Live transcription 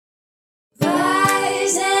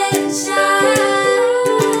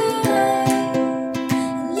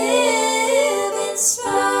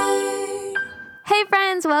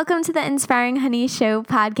Welcome to the Inspiring Honey Show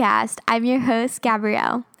podcast. I'm your host,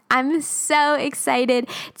 Gabrielle. I'm so excited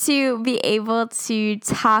to be able to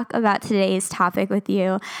talk about today's topic with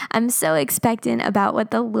you. I'm so expectant about what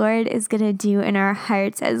the Lord is going to do in our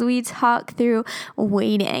hearts as we talk through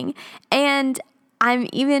waiting. And I'm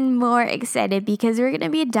even more excited because we're going to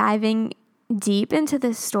be diving deep into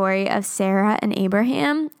the story of Sarah and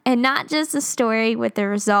Abraham, and not just the story with the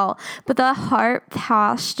result, but the heart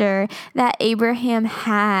posture that Abraham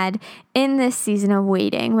had in this season of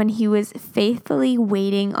waiting when he was faithfully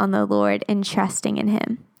waiting on the Lord and trusting in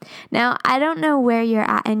him. Now, I don't know where you're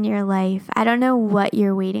at in your life. I don't know what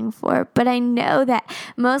you're waiting for, but I know that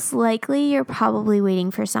most likely you're probably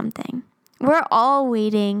waiting for something. We're all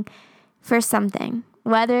waiting for something,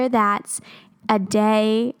 whether that's a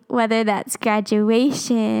day, whether that's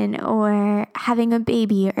graduation or having a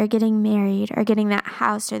baby or getting married or getting that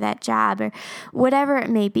house or that job or whatever it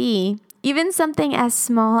may be, even something as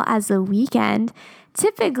small as a weekend.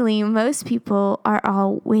 Typically, most people are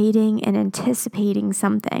all waiting and anticipating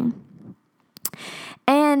something.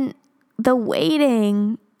 And the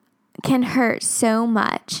waiting can hurt so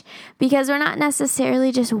much because we're not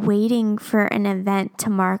necessarily just waiting for an event to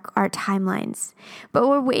mark our timelines, but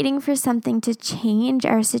we're waiting for something to change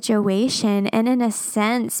our situation and, in a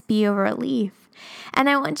sense, be a relief. And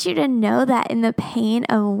I want you to know that in the pain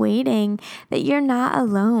of waiting, that you're not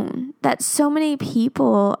alone, that so many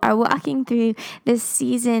people are walking through this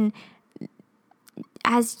season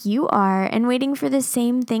as you are and waiting for the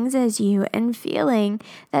same things as you and feeling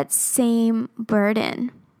that same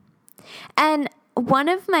burden. And one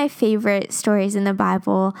of my favorite stories in the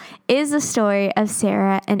Bible is the story of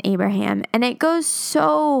Sarah and Abraham. And it goes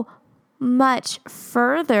so much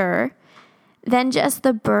further than just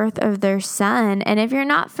the birth of their son. And if you're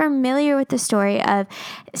not familiar with the story of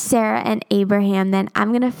Sarah and Abraham, then I'm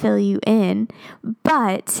going to fill you in.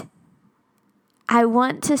 But I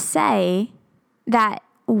want to say that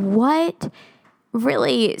what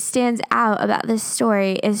really stands out about this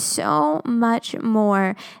story is so much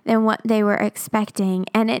more than what they were expecting.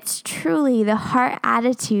 And it's truly the heart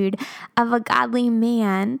attitude of a godly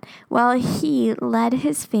man while he led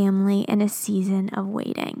his family in a season of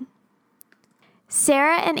waiting.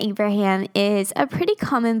 Sarah and Abraham is a pretty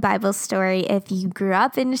common Bible story if you grew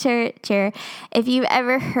up in church or if you've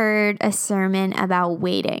ever heard a sermon about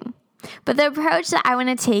waiting. But the approach that I want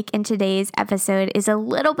to take in today's episode is a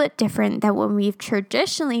little bit different than what we've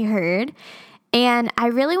traditionally heard. And I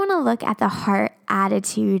really want to look at the heart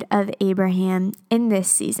attitude of Abraham in this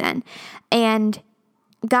season. And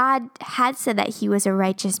God had said that he was a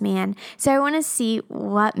righteous man. So I want to see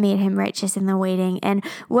what made him righteous in the waiting and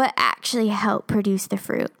what actually helped produce the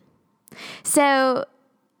fruit. So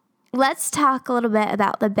let's talk a little bit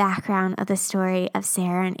about the background of the story of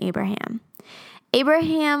Sarah and Abraham.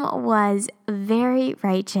 Abraham was very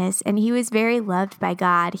righteous and he was very loved by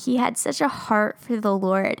God. He had such a heart for the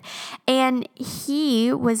Lord, and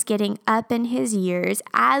he was getting up in his years,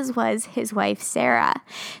 as was his wife Sarah.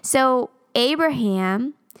 So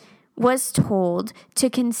Abraham was told to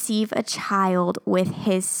conceive a child with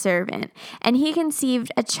his servant. And he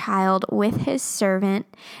conceived a child with his servant,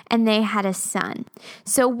 and they had a son.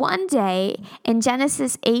 So one day in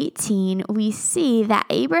Genesis 18, we see that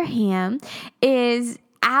Abraham is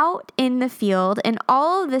out in the field, and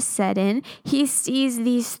all of a sudden, he sees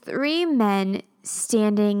these three men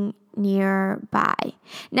standing nearby.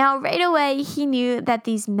 Now, right away, he knew that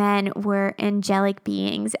these men were angelic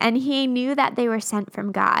beings, and he knew that they were sent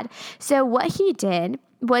from God. So what he did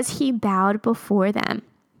was he bowed before them.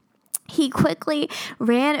 He quickly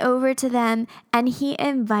ran over to them and he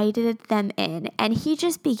invited them in, and he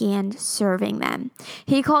just began serving them.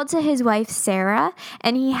 He called to his wife Sarah,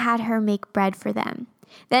 and he had her make bread for them.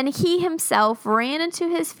 Then he himself ran into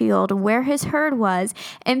his field where his herd was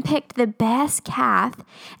and picked the best calf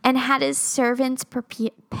and had his servants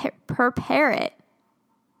prepare it.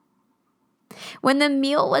 When the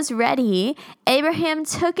meal was ready, Abraham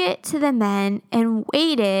took it to the men and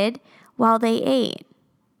waited while they ate.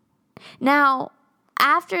 Now,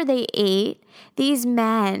 after they ate, these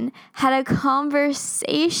men had a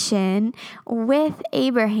conversation with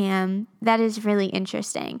Abraham that is really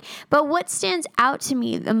interesting. But what stands out to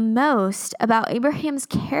me the most about Abraham's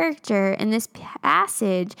character in this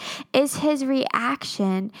passage is his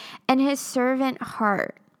reaction and his servant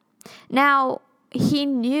heart. Now, he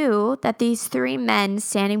knew that these three men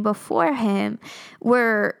standing before him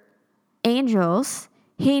were angels.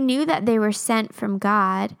 He knew that they were sent from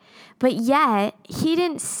God, but yet he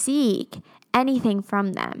didn't seek anything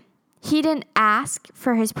from them. He didn't ask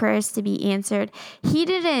for his prayers to be answered. He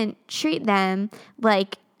didn't treat them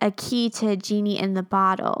like a key to a genie in the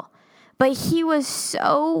bottle. But he was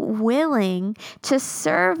so willing to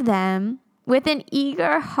serve them with an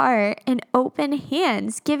eager heart and open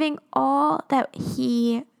hands, giving all that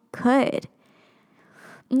he could.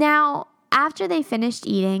 Now, after they finished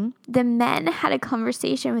eating, the men had a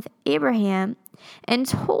conversation with Abraham and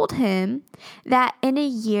told him that in a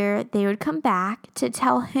year they would come back to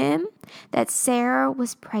tell him that Sarah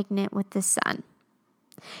was pregnant with the son.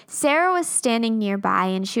 Sarah was standing nearby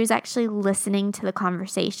and she was actually listening to the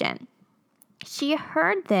conversation. She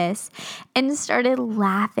heard this and started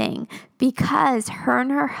laughing because her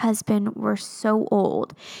and her husband were so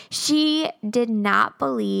old. She did not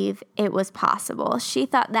believe it was possible. She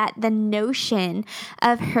thought that the notion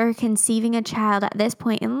of her conceiving a child at this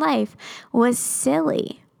point in life was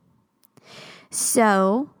silly.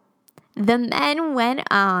 So the men went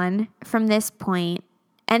on from this point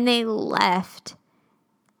and they left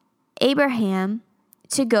Abraham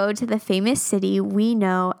to go to the famous city we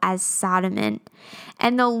know as Sodom.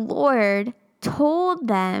 And the Lord told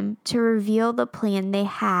them to reveal the plan they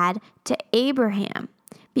had to Abraham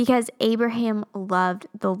because Abraham loved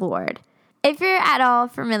the Lord. If you're at all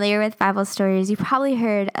familiar with Bible stories, you probably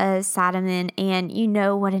heard of Sodom and you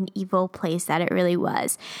know what an evil place that it really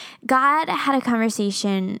was. God had a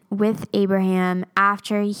conversation with Abraham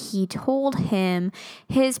after he told him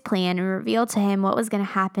his plan and revealed to him what was going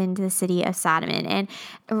to happen to the city of Sodom. And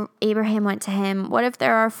Abraham went to him, what if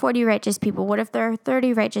there are 40 righteous people? What if there are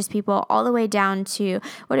 30 righteous people? All the way down to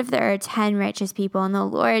what if there are 10 righteous people? And the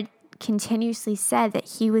Lord continuously said that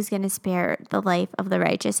he was going to spare the life of the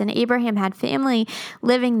righteous. And Abraham had family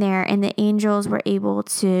living there, and the angels were able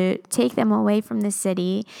to take them away from the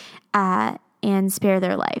city and spare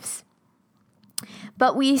their lives.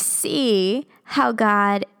 But we see how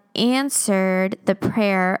God answered the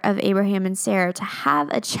prayer of Abraham and Sarah to have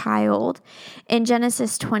a child in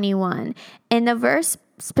Genesis 21. And the verse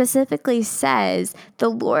specifically says, the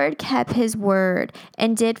Lord kept his word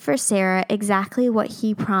and did for Sarah exactly what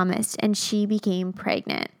he promised, and she became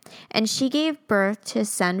pregnant. And she gave birth to a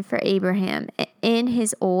son for Abraham in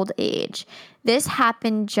his old age. This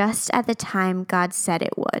happened just at the time God said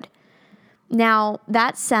it would. Now,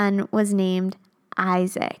 that son was named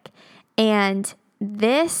Isaac, and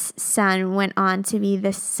this son went on to be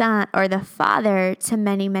the son or the father to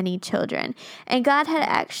many, many children. And God had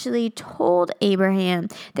actually told Abraham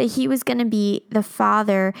that he was going to be the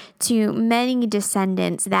father to many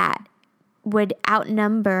descendants that would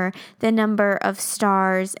outnumber the number of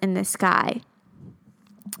stars in the sky.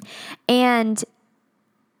 And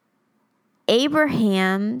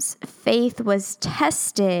Abraham's faith was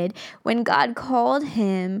tested when God called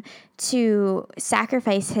him to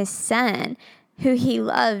sacrifice his son, who he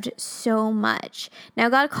loved so much. Now,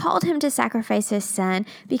 God called him to sacrifice his son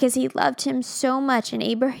because he loved him so much, and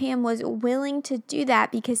Abraham was willing to do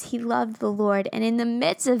that because he loved the Lord. And in the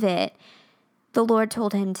midst of it, the Lord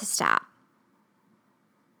told him to stop.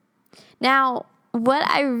 Now, what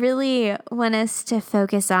I really want us to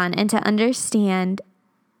focus on and to understand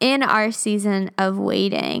in our season of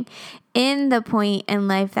waiting, in the point in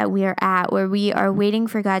life that we are at where we are waiting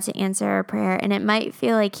for God to answer our prayer, and it might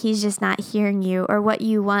feel like he's just not hearing you, or what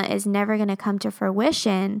you want is never going to come to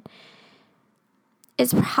fruition,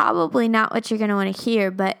 it's probably not what you're going to want to hear,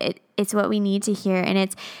 but it's what we need to hear.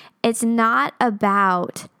 And it's not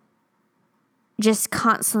about just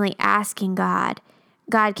constantly asking God,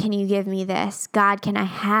 can you give me this? God, can I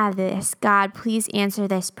have this? God, please answer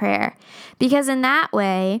this prayer. Because in that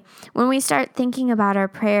way, when we start thinking about our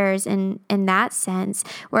prayers in that sense,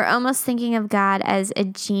 we're almost thinking of God as a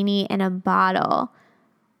genie in a bottle.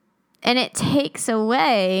 And it takes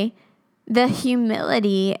away the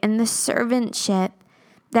humility and the servantship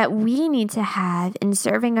that we need to have in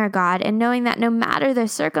serving our God, and knowing that no matter the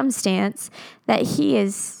circumstance, that he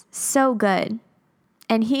is so good.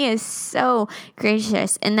 And he is so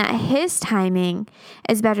gracious, and that his timing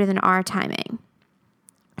is better than our timing.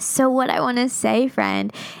 So what I want to say,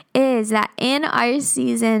 friend, is that in our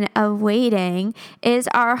season of waiting, is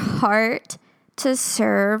our heart to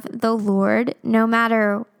serve the Lord no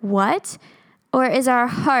matter what? Or is our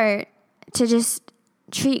heart to just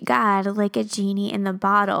treat God like a genie in the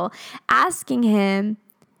bottle, asking him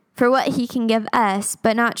for what he can give us,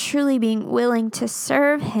 but not truly being willing to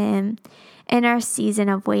serve him in our season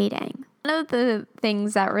of waiting? One of the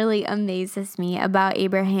things that really amazes me about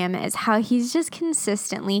Abraham is how he's just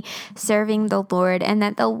consistently serving the Lord, and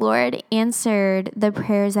that the Lord answered the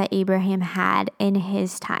prayers that Abraham had in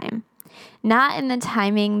his time. Not in the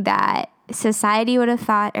timing that society would have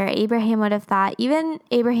thought, or Abraham would have thought. Even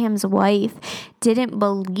Abraham's wife didn't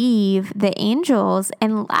believe the angels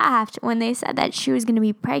and laughed when they said that she was going to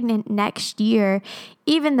be pregnant next year,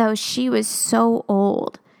 even though she was so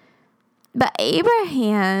old. But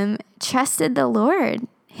Abraham trusted the Lord.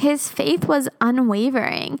 His faith was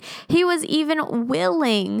unwavering. He was even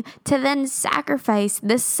willing to then sacrifice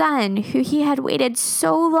the son who he had waited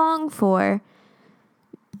so long for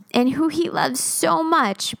and who he loved so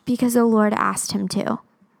much because the Lord asked him to.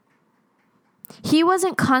 He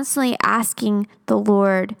wasn't constantly asking the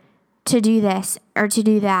Lord to do this or to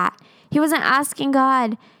do that. He wasn't asking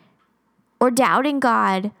God or doubting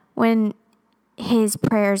God when his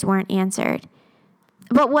prayers weren't answered.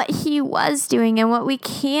 But what he was doing and what we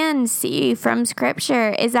can see from scripture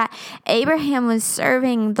is that Abraham was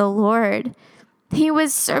serving the Lord. He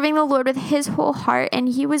was serving the Lord with his whole heart, and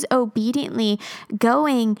he was obediently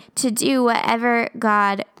going to do whatever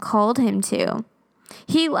God called him to.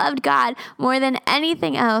 He loved God more than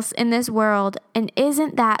anything else in this world, and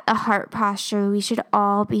isn't that a heart posture we should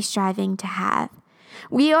all be striving to have?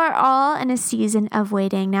 We are all in a season of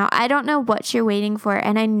waiting. Now, I don't know what you're waiting for,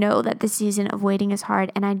 and I know that the season of waiting is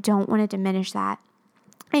hard, and I don't want to diminish that.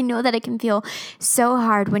 I know that it can feel so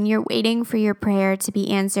hard when you're waiting for your prayer to be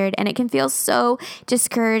answered, and it can feel so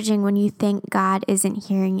discouraging when you think God isn't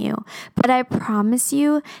hearing you. But I promise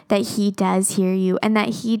you that He does hear you, and that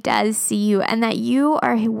He does see you, and that you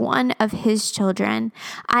are one of His children.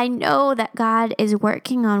 I know that God is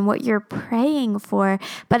working on what you're praying for,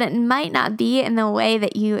 but it might not be in the way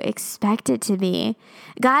that you expect it to be.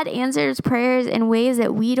 God answers prayers in ways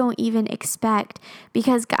that we don't even expect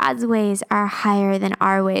because God's ways are higher than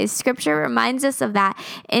our ways. Scripture reminds us of that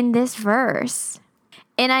in this verse.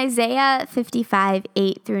 In Isaiah 55,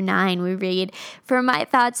 8-9, we read, "For my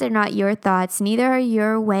thoughts are not your thoughts, neither are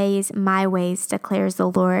your ways my ways, declares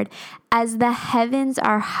the Lord. As the heavens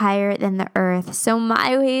are higher than the earth, so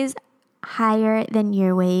my ways higher than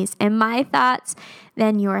your ways, and my thoughts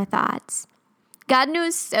than your thoughts." God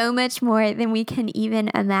knows so much more than we can even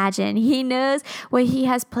imagine. He knows what He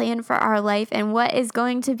has planned for our life and what is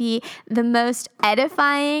going to be the most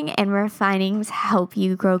edifying and refining to help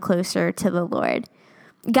you grow closer to the Lord.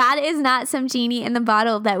 God is not some genie in the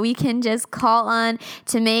bottle that we can just call on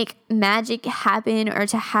to make magic happen or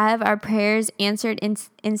to have our prayers answered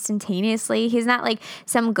instantaneously. He's not like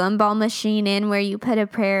some gumball machine in where you put a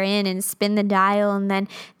prayer in and spin the dial and then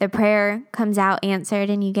the prayer comes out answered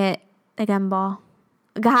and you get a gumball.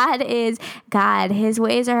 God is God. His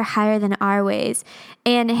ways are higher than our ways,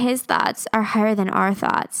 and His thoughts are higher than our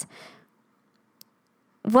thoughts.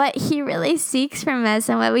 What He really seeks from us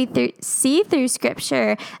and what we see through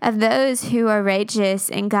Scripture of those who are righteous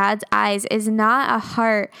in God's eyes is not a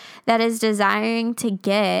heart that is desiring to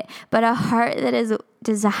get, but a heart that is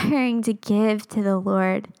desiring to give to the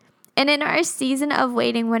Lord. And in our season of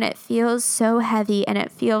waiting, when it feels so heavy and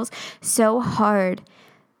it feels so hard,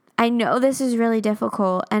 I know this is really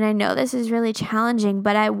difficult and I know this is really challenging,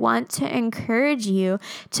 but I want to encourage you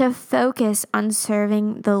to focus on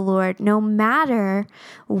serving the Lord no matter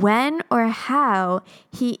when or how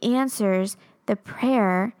He answers the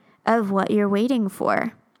prayer of what you're waiting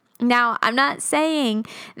for. Now, I'm not saying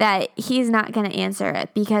that He's not going to answer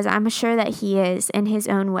it, because I'm sure that He is in His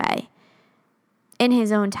own way, in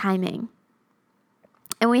His own timing.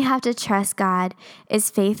 And we have to trust God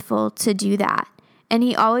is faithful to do that. And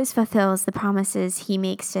He always fulfills the promises He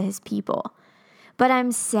makes to His people. But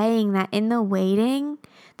I'm saying that in the waiting,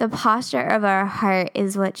 the posture of our heart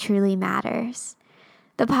is what truly matters.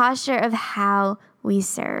 The posture of how we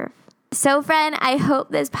serve. So friend, I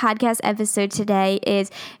hope this podcast episode today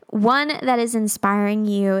is one that is inspiring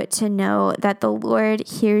you to know that the Lord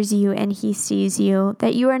hears you and He sees you,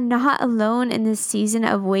 that you are not alone in this season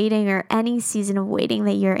of waiting or any season of waiting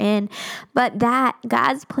that you're in, but that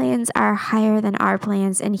God's plans are higher than our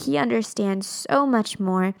plans and He understands so much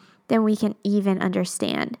more than we can even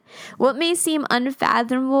understand. What may seem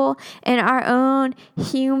unfathomable in our own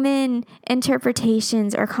human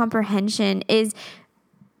interpretations or comprehension is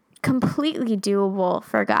completely doable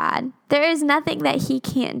for God. There is nothing that He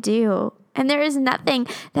can't do, and there is nothing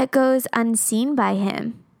that goes unseen by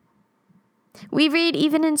Him. We read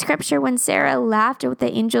even in Scripture when Sarah laughed at what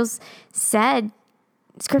the angels said,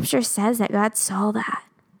 Scripture says that God saw that.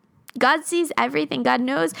 God sees everything. God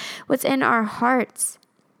knows what's in our hearts.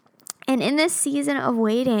 And in this season of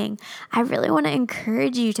waiting, I really want to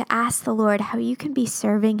encourage you to ask the Lord how you can be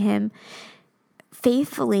serving Him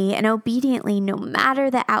faithfully and obediently, no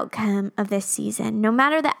matter the outcome of this season, no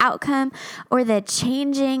matter the outcome or the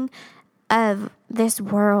changing of this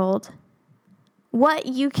world. what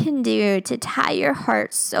you can do to tie your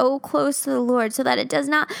heart so close to the Lord so that it does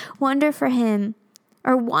not wander from Him,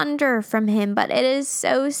 but it is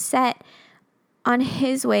so set on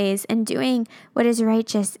His ways and doing what is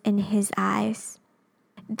righteous in His eyes.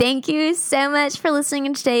 Thank you so much for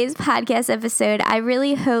listening to today's podcast episode. I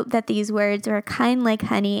really hope that these words were kind like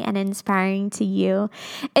honey and inspiring to you.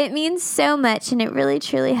 It means so much, and it really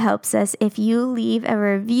truly helps us if you leave a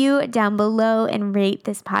review down below and rate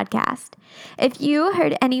this podcast. If you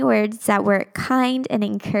heard any words that were kind and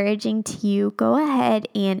encouraging to you, go ahead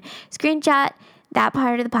and screenshot that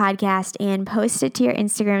part of the podcast and post it to your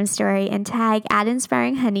Instagram story and tag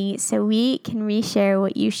 @InspiringHoney so we can reshare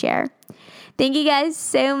what you share. Thank you guys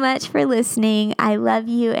so much for listening. I love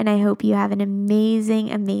you, and I hope you have an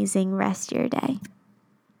amazing, amazing rest of your day.